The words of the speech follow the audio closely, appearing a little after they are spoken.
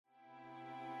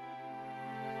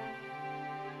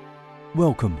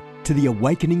Welcome to the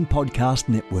Awakening Podcast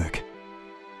Network.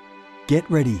 Get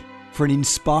ready for an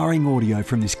inspiring audio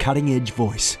from this cutting-edge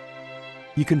voice.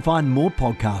 You can find more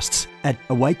podcasts at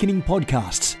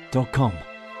awakeningpodcasts.com.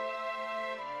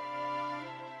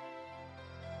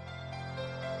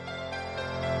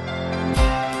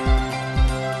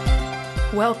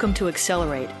 Welcome to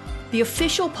Accelerate, the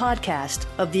official podcast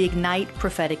of the Ignite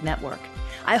Prophetic Network.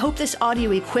 I hope this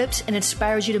audio equips and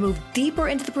inspires you to move deeper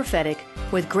into the prophetic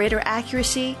with greater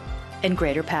accuracy and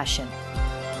greater passion.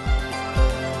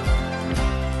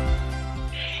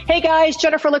 Hey guys,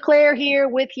 Jennifer LeClaire here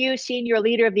with you, Senior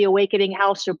Leader of the Awakening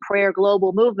House of Prayer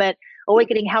Global Movement,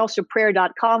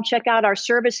 awakeninghouseofprayer.com. Check out our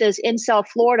services in South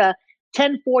Florida,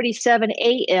 10:47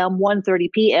 a.m.,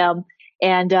 1:30 p.m.,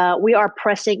 and we are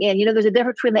pressing in. You know, there's a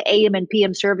difference between the AM and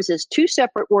PM services, two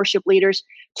separate worship leaders,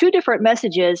 two different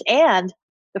messages, and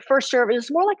the first service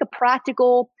is more like a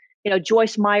practical,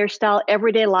 Joyce Meyer style,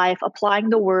 everyday life, applying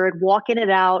the word, walking it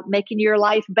out, making your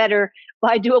life better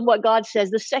by doing what God says.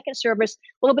 The second service,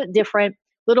 a little bit different,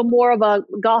 a little more of a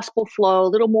gospel flow, a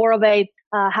little more of a,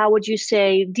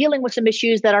 dealing with some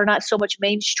issues that are not so much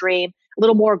mainstream, a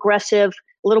little more aggressive,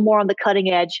 a little more on the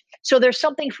cutting edge. So there's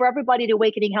something for everybody at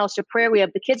Awakening House of Prayer. We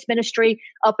have the kids ministry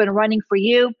up and running for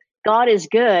you. God is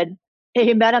good.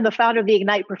 Amen. I'm the founder of the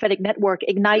Ignite Prophetic Network,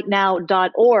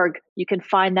 ignitenow.org. You can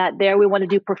find that there. We want to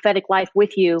do prophetic life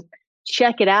with you.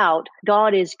 Check it out.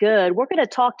 God is good. We're going to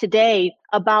talk today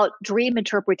about dream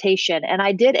interpretation. And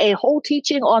I did a whole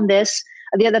teaching on this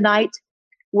the other night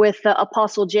with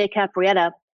Apostle Jay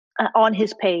Caprietta on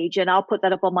his page. And I'll put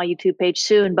that up on my YouTube page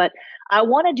soon. But I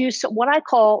want to do what I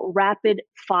call rapid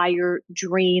fire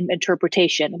dream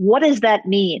interpretation. What does that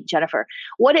mean, Jennifer?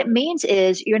 What it means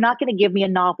is you're not going to give me a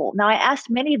novel. Now, I asked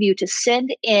many of you to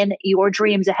send in your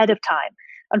dreams ahead of time.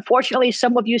 Unfortunately,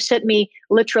 some of you sent me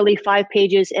literally 5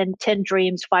 pages and 10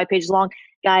 dreams, 5 pages long.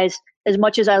 Guys, as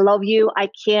much as I love you, I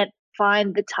can't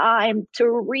find the time to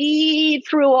read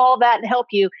through all that and help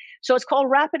you. So it's called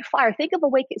rapid fire. Think of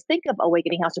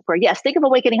Awakening House of Prayer. Yes, think of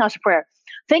Awakening House of Prayer.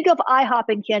 Think of IHOP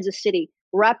in Kansas City,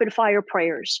 rapid fire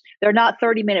prayers. They're not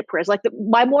 30-minute prayers. Like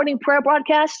my morning prayer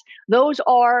broadcasts, those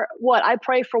are I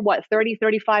pray for 30,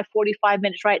 35, 45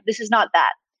 minutes, right? This is not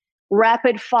that.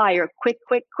 Rapid fire, quick.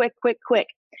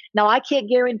 Now, I can't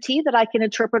guarantee that I can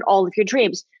interpret all of your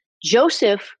dreams.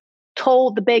 Joseph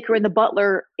told the baker and the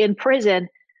butler in prison,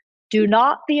 do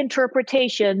not the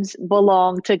interpretations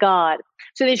belong to God?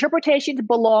 So the interpretations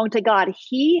belong to God.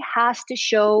 He has to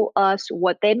show us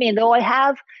what they mean. Though I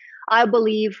have, I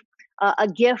believe, a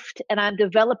gift, and I'm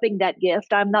developing that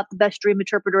gift. I'm not the best dream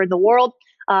interpreter in the world.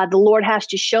 The Lord has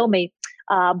to show me.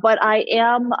 But I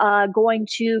am going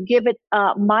to give it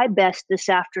my best this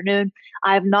afternoon.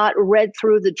 I have not read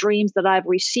through the dreams that I've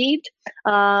received.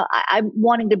 I'm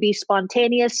wanting to be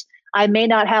spontaneous. I may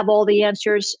not have all the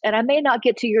answers, and I may not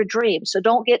get to your dream. So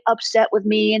don't get upset with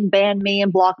me and ban me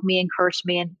and block me and curse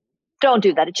me. And don't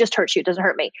do that. It just hurts you. It doesn't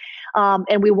hurt me.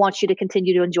 And we want you to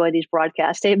continue to enjoy these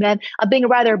broadcasts. Amen. I'm being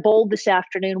rather bold this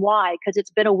afternoon. Why? Because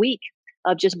it's been a week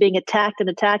of just being attacked,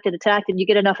 and you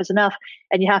get enough is enough,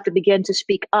 and you have to begin to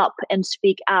speak up and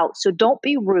speak out. So don't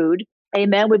be rude.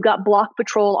 Amen. We've got Block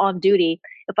Patrol on duty.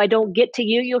 If I don't get to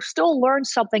you, you'll still learn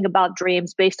something about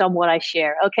dreams based on what I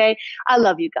share. Okay. I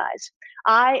love you guys.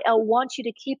 I want you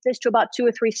to keep this to about 2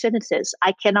 or 3 sentences.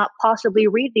 I cannot possibly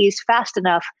read these fast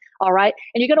enough. All right.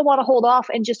 And you're going to want to hold off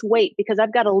and just wait, because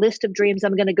I've got a list of dreams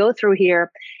I'm going to go through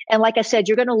here. And like I said,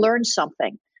 you're going to learn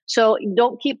something. So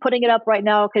don't keep putting it up right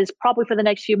now, because probably for the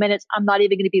next few minutes, I'm not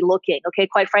even going to be looking. Okay.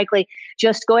 Quite frankly,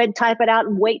 just go ahead and type it out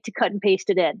and wait to cut and paste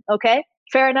it in. Okay.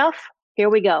 Fair enough. Here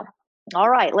we go. All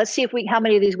right. Let's see how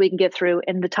many of these we can get through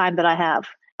in the time that I have.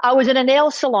 I was in a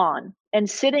nail salon and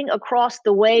sitting across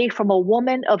the way from a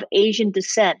woman of Asian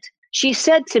descent. She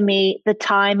said to me, the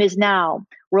time is now.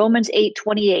 Romans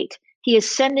 8:28. He is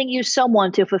sending you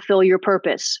someone to fulfill your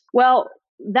purpose. Well,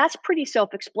 that's pretty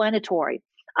self-explanatory.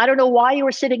 I don't know why you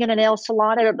were sitting in a nail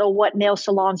salon. I don't know what nail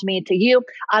salons mean to you.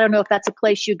 I don't know if that's a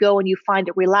place you go and you find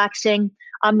it relaxing.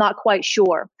 I'm not quite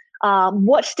sure.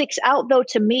 What sticks out, though,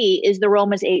 to me is the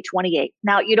Romans 8:28.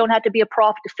 Now, you don't have to be a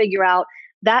prophet to figure out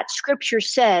that scripture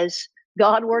says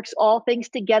God works all things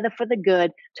together for the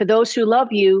good to those who love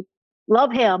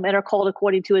him and are called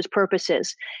according to his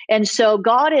purposes. And so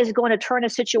God is going to turn a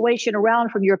situation around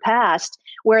from your past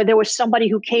where there was somebody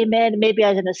who came in maybe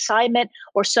as an assignment,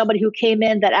 or somebody who came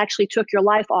in that actually took your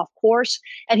life off course.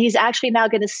 And he's actually now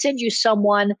going to send you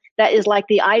someone that is like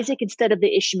the Isaac instead of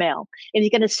the Ishmael. And he's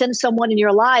going to send someone in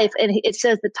your life. And it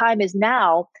says the time is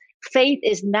now. Faith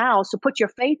is now. So put your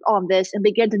faith on this and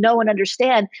begin to know and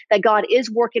understand that God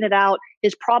is working it out.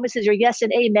 His promises are yes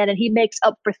and amen, and he makes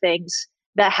up for things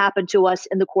that happen to us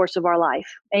in the course of our life.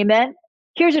 Amen.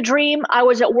 Here's a dream. I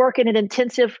was at work. She's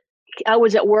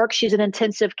an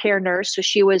intensive care nurse. So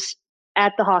she was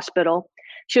at the hospital.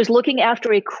 She was looking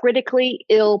after a critically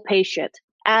ill patient.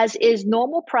 As is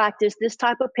normal practice, this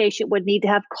type of patient would need to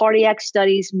have cardiac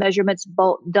studies, measurements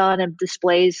done, and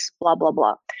displays, blah, blah,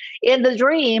 blah. In the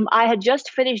dream, I had just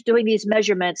finished doing these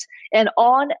measurements, and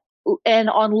on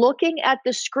looking at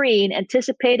the screen,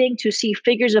 anticipating to see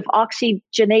figures of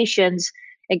oxygenations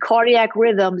and cardiac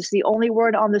rhythms, the only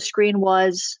word on the screen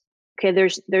was, okay,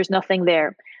 there's nothing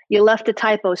there. You left a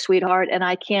typo, sweetheart, and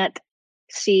I can't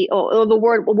see.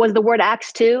 The word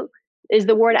Acts 2? Is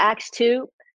the word Acts 2?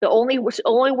 The only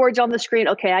words on the screen.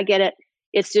 Okay, I get it.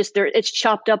 It's just there. It's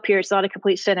chopped up here. It's not a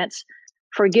complete sentence.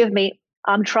 Forgive me.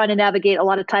 I'm trying to navigate a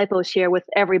lot of typos here with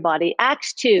everybody.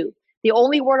 Acts 2. The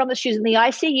only word on the she's in the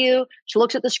ICU. She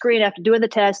looks at the screen after doing the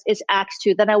test. It's Acts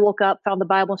 2. Then I woke up, found the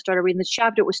Bible, and started reading this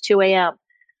chapter. It was 2 a.m.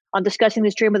 On discussing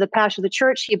this dream with the pastor of the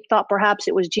church, he thought perhaps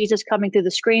it was Jesus coming through the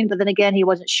screen, but then again, he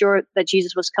wasn't sure that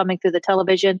Jesus was coming through the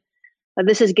television.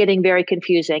 This is getting very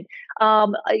confusing.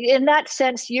 In that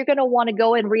sense, you're going to want to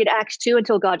go and read Acts 2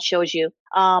 until God shows you.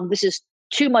 This is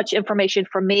too much information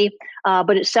for me,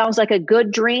 but it sounds like a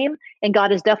good dream, and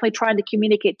God is definitely trying to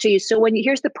communicate to you. So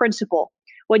here's the principle.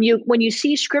 When you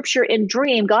see scripture in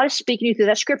dream, God is speaking to you through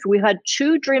that scripture. We've had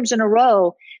 2 dreams in a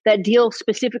row that deal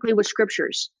specifically with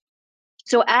scriptures.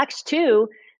 So Acts 2,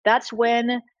 that's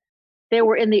when they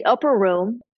were in the upper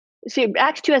room. See,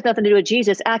 Acts 2 has nothing to do with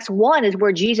Jesus. Acts 1 is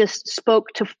where Jesus spoke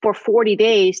for 40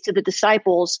 days to the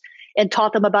disciples and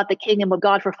taught them about the kingdom of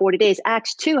God for 40 days.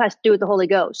 Acts 2 has to do with the Holy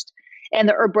Ghost and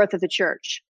the birth of the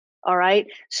church. All right.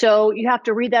 So you have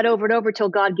to read that over and over till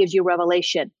God gives you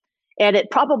revelation. And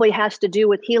it probably has to do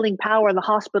with healing power in the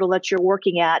hospital that you're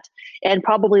working at, and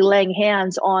probably laying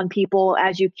hands on people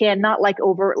as you can, not like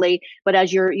overtly, but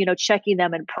as you're, checking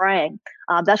them and praying.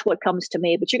 That's what comes to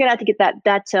me. But you're gonna have to get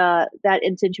that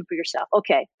intention for yourself.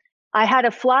 Okay, I had a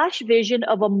flash vision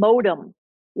of a modem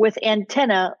with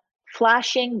antenna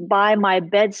flashing by my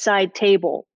bedside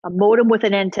table. A modem with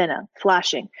an antenna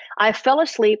flashing. I fell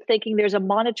asleep thinking there's a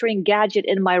monitoring gadget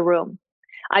in my room.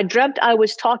 I dreamt I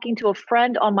was talking to a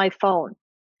friend on my phone.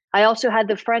 I also had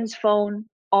the friend's phone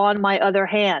on my other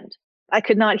hand. I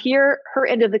could not hear her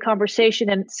end of the conversation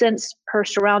and sense her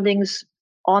surroundings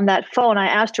on that phone. I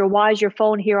asked her, "Why is your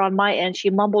phone here on my end?" She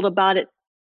mumbled about it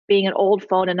being an old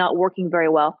phone and not working very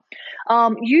well.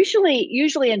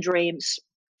 Usually in dreams,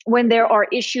 when there are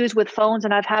issues with phones,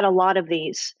 and I've had a lot of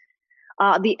these,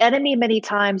 the enemy many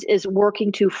times is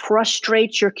working to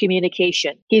frustrate your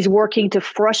communication. He's working to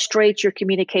frustrate your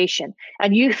communication.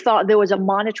 And you thought there was a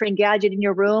monitoring gadget in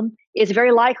your room. It's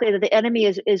very likely that the enemy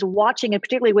is watching, and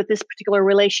particularly with this particular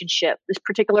relationship, this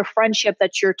particular friendship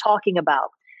that you're talking about.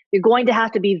 You're going to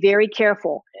have to be very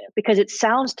careful, because it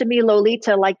sounds to me,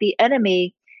 Lolita, like the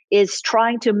enemy is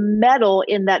trying to meddle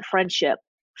in that friendship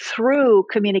through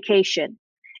communication.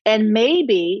 And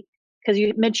maybe, because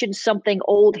you mentioned something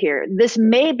old here, this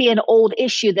may be an old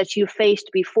issue that you faced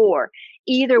before,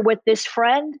 either with this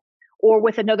friend or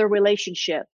with another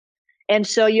relationship. And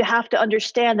so you have to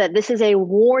understand that this is a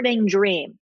warning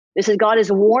dream. This is God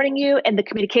is warning you, and the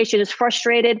communication is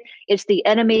frustrated. It's the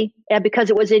enemy. And because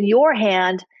it was in your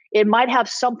hand, it might have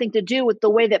something to do with the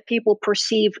way that people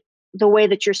perceive the way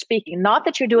that you're speaking. Not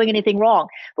that you're doing anything wrong,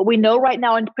 but we know right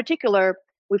now in particular,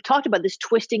 we've talked about this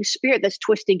twisting spirit that's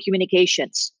twisting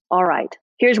communications. All right.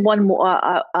 Here's one more.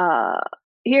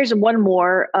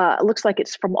 It looks like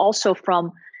it's from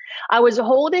I was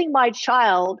holding my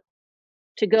child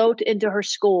to go into her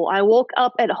school. I woke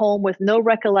up at home with no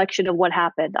recollection of what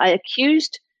happened. I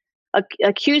accused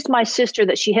my sister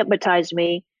that she hypnotized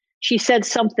me. She said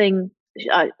something.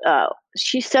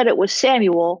 She said it was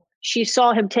Samuel. She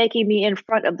saw him taking me in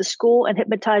front of the school and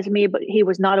hypnotized me, but he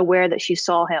was not aware that she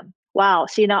saw him. Wow.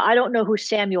 See, now I don't know who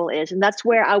Samuel is, and that's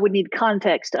where I would need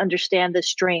context to understand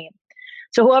this dream.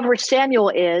 So whoever Samuel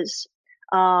is,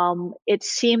 it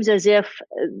seems as if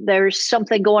there's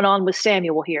something going on with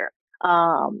Samuel here.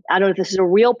 I don't know if this is a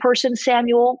real person,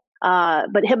 Samuel,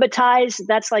 but hypnotize,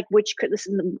 that's like this is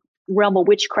in the realm of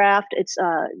witchcraft. It's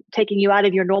taking you out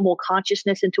of your normal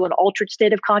consciousness into an altered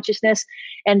state of consciousness,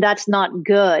 and that's not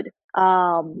good.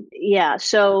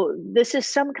 So this is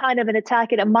some kind of an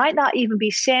attack, and it might not even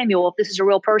be Samuel if this is a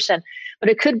real person, but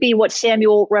it could be what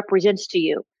Samuel represents to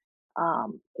you.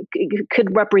 It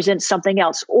could represent something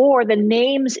else, or the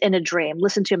names in a dream.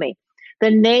 Listen to me. The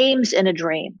names in a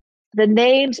dream.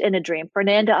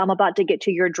 Fernanda, I'm about to get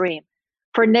to your dream.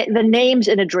 for the names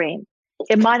in a dream.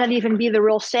 It might not even be the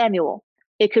real Samuel.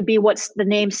 It could be what the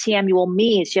name Samuel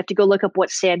means. You have to go look up what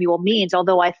Samuel means,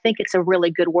 although I think it's a really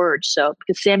good word. So,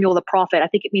 because Samuel the prophet, I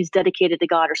think it means dedicated to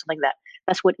God or something like that.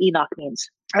 That's what Enoch means.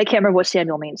 I can't remember what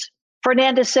Samuel means.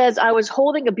 Fernandez says, I was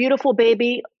holding a beautiful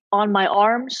baby on my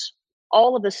arms.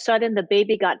 All of a sudden, the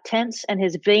baby got tense and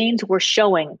his veins were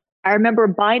showing. I remember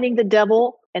binding the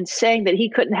devil and saying that he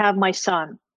couldn't have my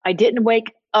son. I didn't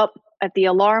wake up at the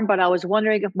alarm, but I was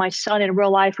wondering if my son in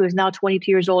real life, who is now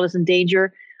 22 years old, is in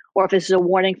danger, or if this is a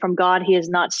warning from God, he is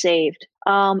not saved.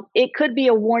 It could be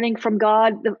a warning from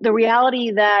God. The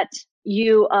reality that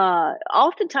you,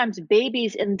 oftentimes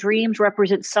babies in dreams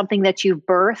represent something that you've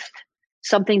birthed,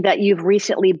 something that you've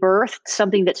recently birthed,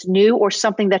 something that's new, or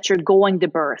something that you're going to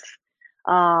birth.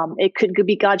 It could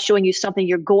be God showing you something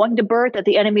you're going to birth that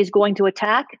the enemy is going to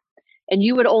attack. And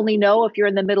you would only know if you're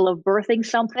in the middle of birthing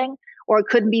something, or it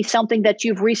could be something that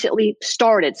you've recently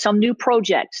started, some new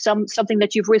project, something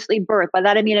that you've recently birthed. By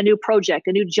that, I mean a new project,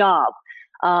 a new job,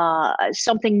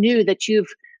 something new that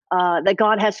that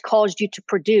God has caused you to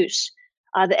produce.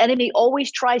 The enemy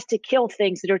always tries to kill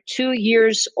things that are 2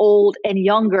 years old and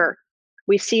younger.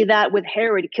 We see that with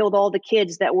Herod. He killed all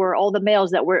the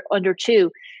males that were under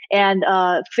 2. And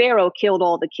Pharaoh killed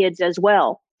all the kids as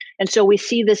well. And so we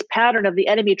see this pattern of the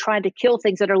enemy trying to kill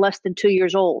things that are less than 2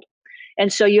 years old.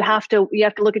 And so you have to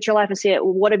look at your life and say,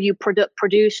 what have you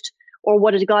produced, or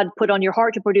what has God put on your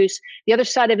heart to produce? The other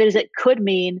side of it is it could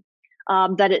mean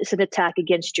that it's an attack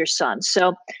against your son.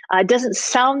 So it doesn't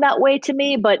sound that way to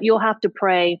me, but you'll have to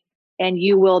pray and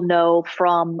you will know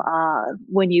from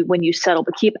when you settle.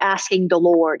 But keep asking the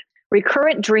Lord.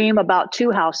 Recurrent dream about 2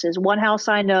 houses. One house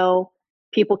I know,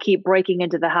 people keep breaking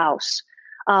into the house.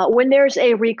 When there's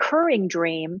a recurring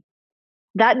dream,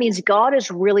 that means God is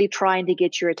really trying to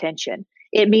get your attention.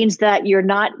 It means that you're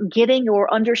not getting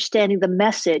or understanding the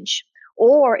message.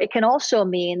 Or it can also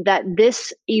mean that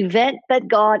this event that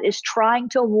God is trying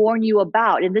to warn you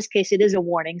about, in this case, it is a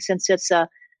warning since it's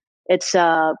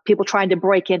people trying to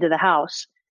break into the house.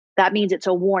 That means it's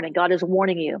a warning. God is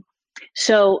warning you.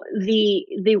 So the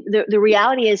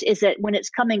reality is that when it's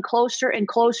coming closer and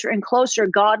closer and closer,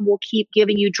 God will keep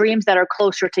giving you dreams that are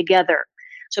closer together.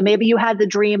 So maybe you had the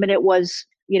dream and it was,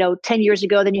 10 years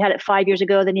ago, then you had it 5 years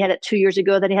ago, then you had it 2 years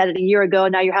ago, then you had it a year ago,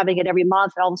 and now you're having it every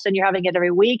month, and all of a sudden you're having it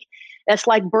every week. That's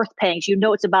like birth pangs.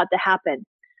 It's about to happen.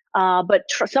 But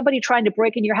somebody trying to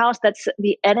break in your house, that's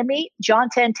the enemy, John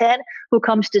 10:10, who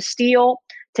comes to steal,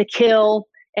 to kill,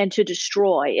 and to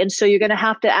destroy. And so you're going to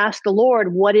have to ask the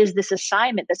Lord, what is this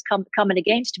assignment that's coming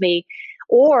against me?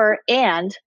 Or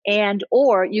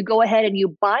you go ahead and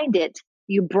you bind it,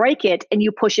 you break it, and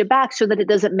you push it back so that it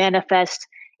doesn't manifest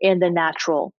in the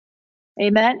natural.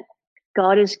 Amen.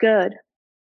 God is good.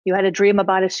 You had a dream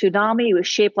about a tsunami. It was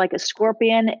shaped like a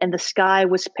scorpion and the sky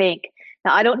was pink.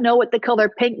 Now, I don't know what the color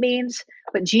pink means,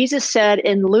 but Jesus said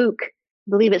in Luke,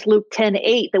 I believe it's Luke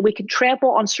 10:8, that we can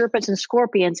trample on serpents and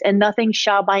scorpions and nothing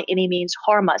shall by any means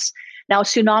harm us. Now,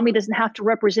 tsunami doesn't have to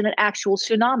represent an actual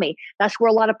tsunami. That's where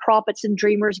a lot of prophets and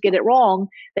dreamers get it wrong.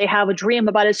 They have a dream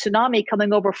about a tsunami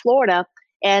coming over Florida,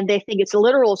 and they think it's a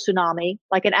literal tsunami,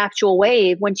 like an actual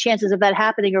wave, when chances of that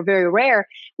happening are very rare.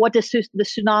 What does the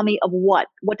tsunami of what?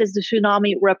 What does the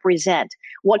tsunami represent?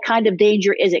 What kind of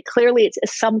danger is it? Clearly,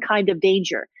 it's some kind of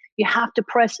danger. You have to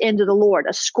press into the Lord.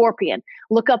 A scorpion.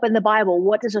 Look up in the Bible.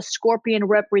 What does a scorpion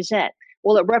represent?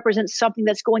 Well, it represents something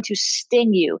that's going to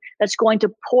sting you, that's going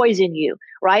to poison you,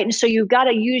 right? And so you've got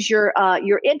to use your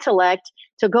intellect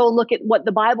to go look at what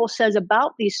the Bible says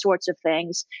about these sorts of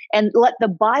things and let the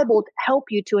Bible help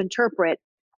you to interpret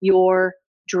your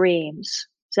dreams.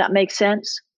 Does that make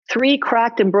sense? 3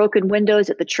 cracked and broken windows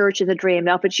at the church in the dream.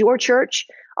 Now, if it's your church,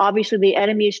 obviously the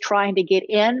enemy is trying to get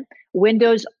in.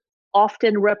 Windows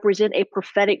often represent a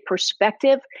prophetic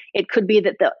perspective. It could be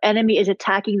that the enemy is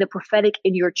attacking the prophetic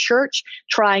in your church,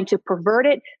 trying to pervert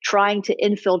it, trying to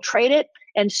infiltrate it.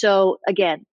 And so,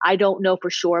 again, I don't know for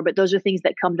sure, but those are things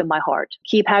that come to my heart.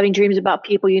 Keep having dreams about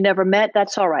people you never met.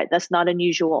 That's all right. That's not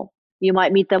unusual. You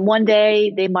might meet them one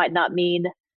day. You might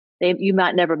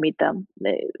never meet them.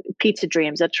 Pizza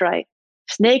dreams. That's right.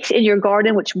 Snakes in your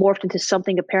garden, which morphed into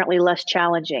something apparently less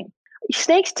challenging.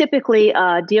 Snakes typically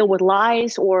deal with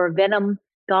lies or venom,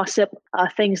 gossip,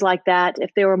 things like that.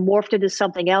 If they were morphed into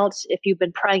something else, if you've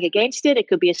been praying against it, it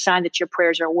could be a sign that your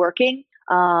prayers are working.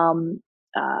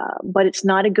 But it's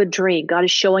not a good dream. God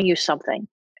is showing you something.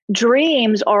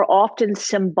 Dreams are often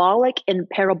symbolic and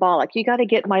parabolic. You got to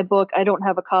get my book. I don't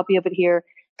have a copy of it here.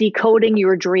 Decoding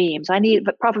Your Dreams.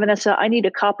 Prophet Vanessa, I need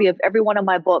a copy of every one of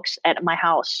my books at my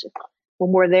house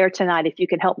when we're there tonight. If you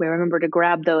can help me remember to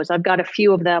grab those. I've got a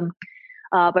few of them.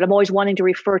 but I'm always wanting to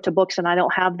refer to books and I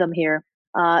don't have them here.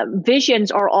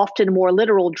 Visions are often more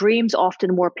literal, dreams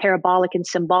often more parabolic and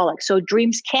symbolic. So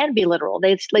dreams can be literal.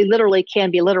 They literally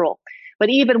can be literal. But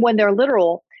even when they're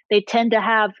literal, they tend to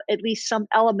have at least some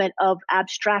element of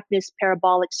abstractness,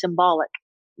 parabolic, symbolic.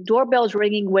 Doorbells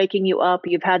ringing, waking you up.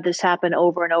 You've had this happen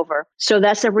over and over. So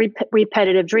that's a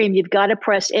repetitive dream. You've got to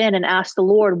press in and ask the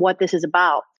Lord what this is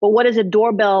about. But what is a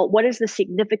doorbell? What is the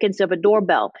significance of a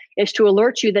doorbell? It's to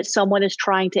alert you that someone is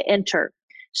trying to enter.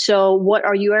 So what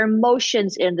are your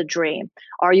emotions in the dream?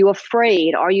 Are you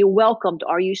afraid? Are you welcomed?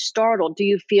 Are you startled? Do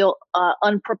you feel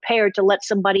unprepared to let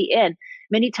somebody in?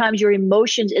 Many times your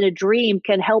emotions in a dream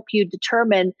can help you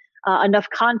determine enough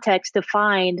context to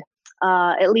find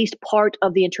at least part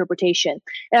of the interpretation.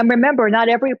 And remember, not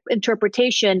every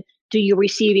interpretation do you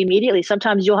receive immediately.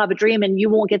 Sometimes you'll have a dream and you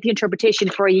won't get the interpretation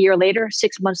for a year later,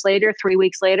 6 months later, 3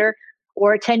 weeks later,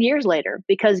 or 10 years later,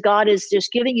 because God is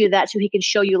just giving you that so he can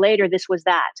show you later this was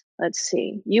that. Let's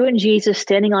see. You and Jesus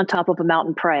standing on top of a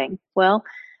mountain praying. Well,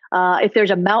 if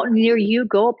there's a mountain near you,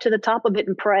 go up to the top of it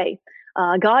and pray.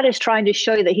 God is trying to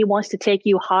show you that he wants to take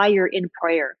you higher in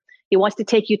prayer. He wants to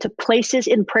take you to places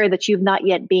in prayer that you've not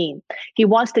yet been. He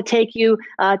wants to take you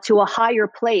to a higher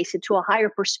place and to a higher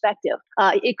perspective.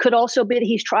 It could also be that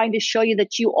he's trying to show you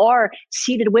that you are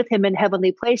seated with him in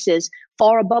heavenly places,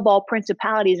 far above all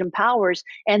principalities and powers,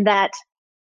 and that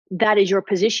is your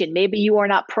position. Maybe you are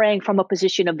not praying from a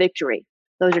position of victory.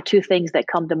 Those are two things that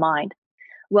come to mind.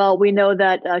 Well, we know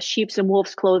that sheep's and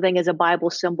wolf's clothing is a Bible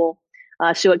symbol.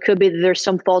 So it could be that there's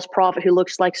some false prophet who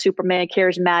looks like Superman,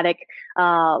 charismatic,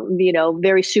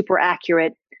 very super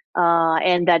accurate,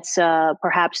 and that's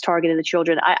perhaps targeted the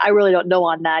children. I really don't know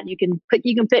on that. You can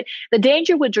fit. The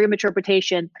danger with dream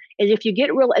interpretation is if you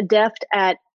get real adept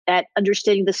at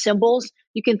understanding the symbols,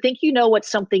 you can think you know what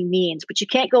something means, but you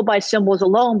can't go by symbols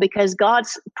alone because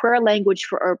God's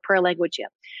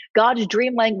God's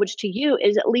dream language to you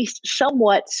is at least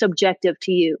somewhat subjective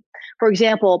to you. For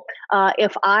example,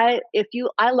 I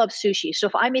love sushi. So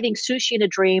if I'm eating sushi in a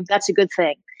dream, that's a good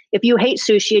thing. If you hate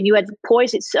sushi and you had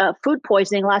food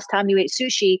poisoning last time you ate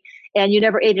sushi and you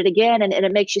never ate it again and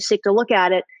it makes you sick to look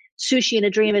at it, sushi in a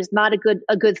dream is not a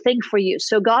good thing for you.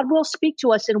 So God will speak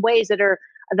to us in ways that are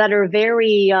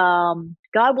very,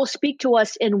 God will speak to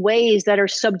us in ways that are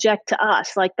subject to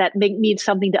us, like that means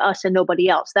something to us and nobody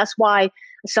else. That's why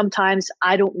sometimes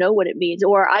I don't know what it means,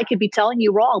 or I could be telling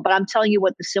you wrong, but I'm telling you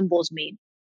what the symbols mean.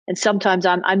 And sometimes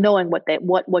I'm knowing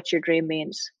what your dream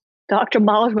means. Dr.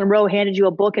 Miles Monroe handed you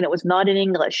a book and it was not in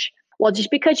English. Well,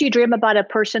 just because you dream about a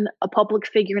person, a public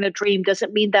figure in a dream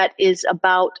doesn't mean that is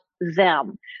about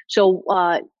them. So,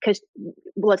 because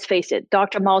let's face it,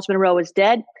 Dr. Miles Monroe is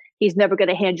dead. He's never going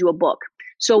to hand you a book.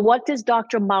 So what does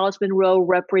Dr. Miles Monroe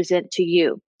represent to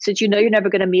you? Since you know you're never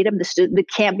going to meet him, this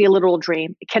can't be a literal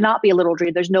dream. It cannot be a literal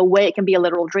dream. There's no way it can be a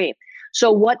literal dream.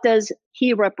 So what does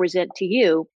he represent to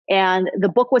you? And the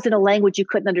book was in a language you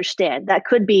couldn't understand. That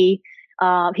could be,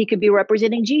 he could be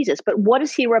representing Jesus. But what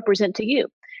does he represent to you?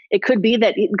 It could be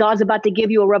that God's about to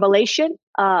give you a revelation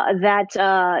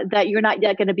that you're not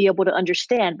yet going to be able to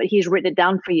understand, but he's written it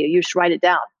down for you. You just write it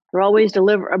down.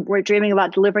 We're dreaming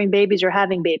about delivering babies or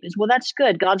having babies. Well, that's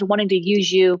good. God's wanting to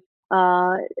use you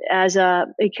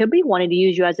it could be wanting to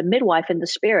use you as a midwife in the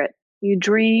spirit. You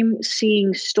dream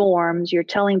seeing storms. You're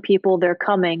telling people they're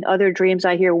coming. Other dreams,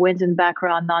 I hear winds in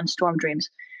background, non-storm dreams.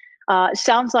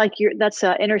 Sounds like that's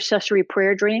an intercessory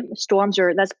prayer dream.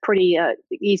 That's pretty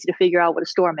easy to figure out what a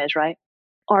storm is, right?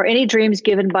 Are any dreams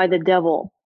given by the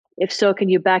devil? If so, can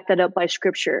you back that up by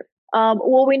scripture?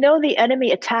 Well, we know the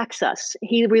enemy attacks us.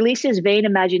 He releases vain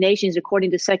imaginations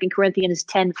according to 2 Corinthians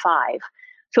 10:5.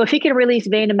 So if he can release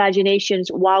vain imaginations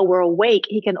while we're awake,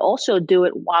 he can also do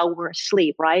it while we're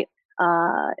asleep, right?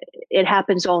 It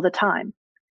happens all the time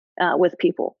with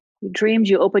people. Dreams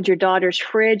you opened your daughter's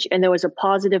fridge and there was a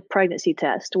positive pregnancy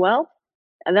test. Well,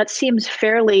 that seems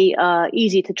fairly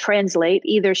easy to translate.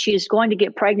 Either she's going to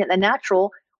get pregnant in the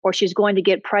natural or she's going to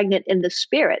get pregnant in the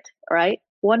spirit, right?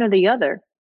 One or the other.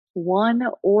 One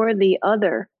or the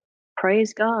other.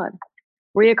 Praise God.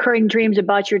 Reoccurring dreams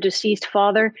about your deceased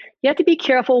father. You have to be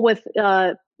careful with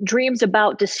dreams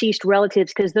about deceased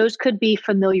relatives because those could be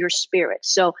familiar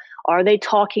spirits. So are they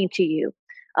talking to you?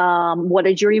 What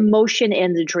is your emotion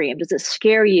in the dream? Does it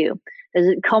scare you? Does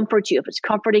it comfort you? If it's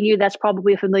comforting you, that's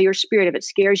probably a familiar spirit. If it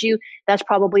scares you, that's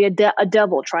probably a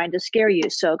devil trying to scare you.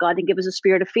 So God didn't give us a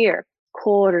spirit of fear.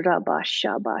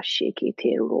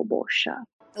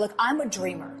 Look, I'm a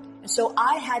dreamer, and so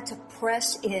I had to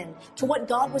press in to what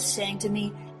God was saying to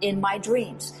me in my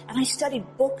dreams. And I studied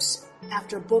books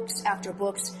after books after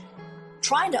books,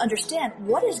 trying to understand,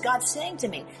 what is God saying to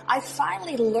me? I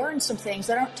finally learned some things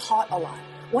that aren't taught a lot.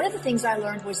 One of the things I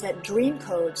learned was that dream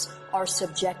codes are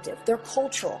subjective. They're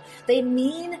cultural. They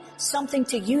mean something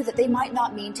to you that they might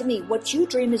not mean to me. What you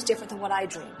dream is different than what I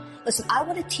dream. Listen, I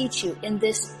want to teach you in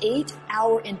this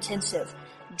 8-hour intensive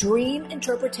dream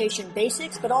interpretation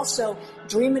basics, but also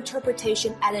dream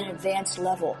interpretation at an advanced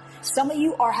level. Some of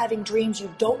you are having dreams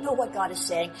you don't know what God is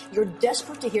saying. You're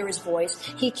desperate to hear His voice.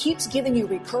 He keeps giving you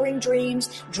recurring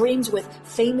dreams, dreams with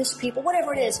famous people,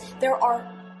 whatever it is. There are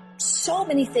so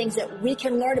many things that we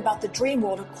can learn about the dream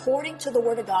world according to the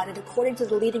Word of God and according to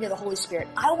the leading of the Holy Spirit.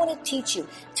 I want to teach you.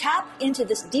 Tap into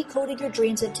this Decoding Your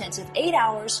Dreams intensive, 8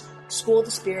 hours,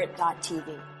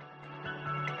 schoolofthespirit.tv.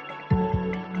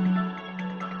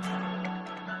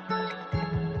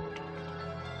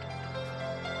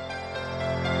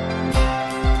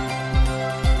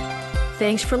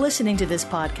 Thanks for listening to this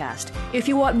podcast. If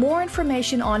you want more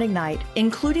information on Ignite,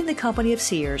 including the Company of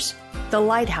Seers, the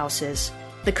Lighthouses,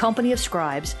 the Company of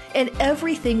Scribes, and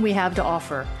everything we have to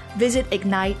offer, visit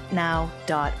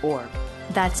ignitenow.org.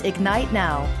 That's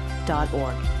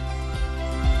ignitenow.org.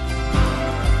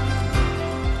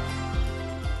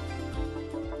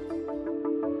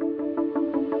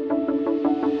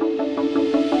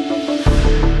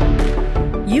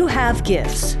 You have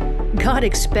gifts. God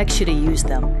expects you to use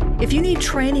them. If you need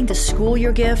training to school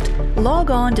your gift, log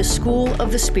on to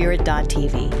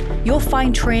schoolofthespirit.tv. You'll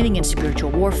find training in spiritual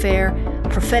warfare,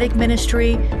 prophetic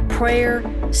ministry, prayer,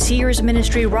 seers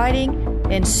ministry, writing,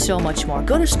 and so much more.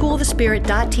 Go to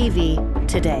schoolofthespirit.tv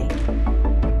today.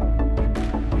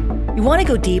 You want to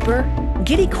go deeper?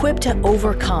 Get equipped to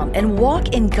overcome and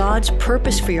walk in God's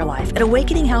purpose for your life at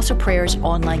Awakening House of Prayer's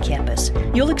online campus.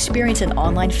 You'll experience an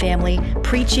online family,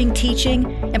 preaching, teaching,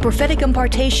 and prophetic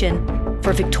impartation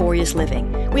for victorious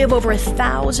living. We have over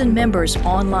 1,000 members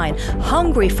online,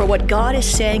 hungry for what God is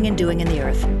saying and doing in the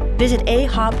earth. Visit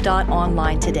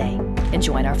ahop.online today and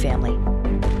join our family.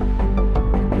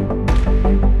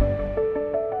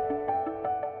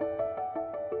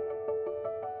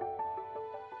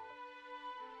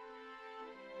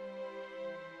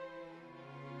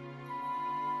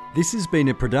 This has been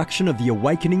a production of the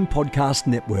Awakening Podcast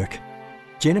Network.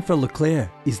 Jennifer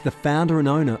LeClaire is the founder and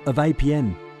owner of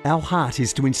APN. Our heart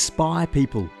is to inspire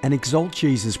people and exalt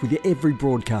Jesus with every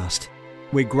broadcast.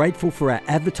 We're grateful for our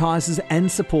advertisers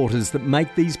and supporters that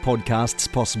make these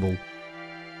podcasts possible.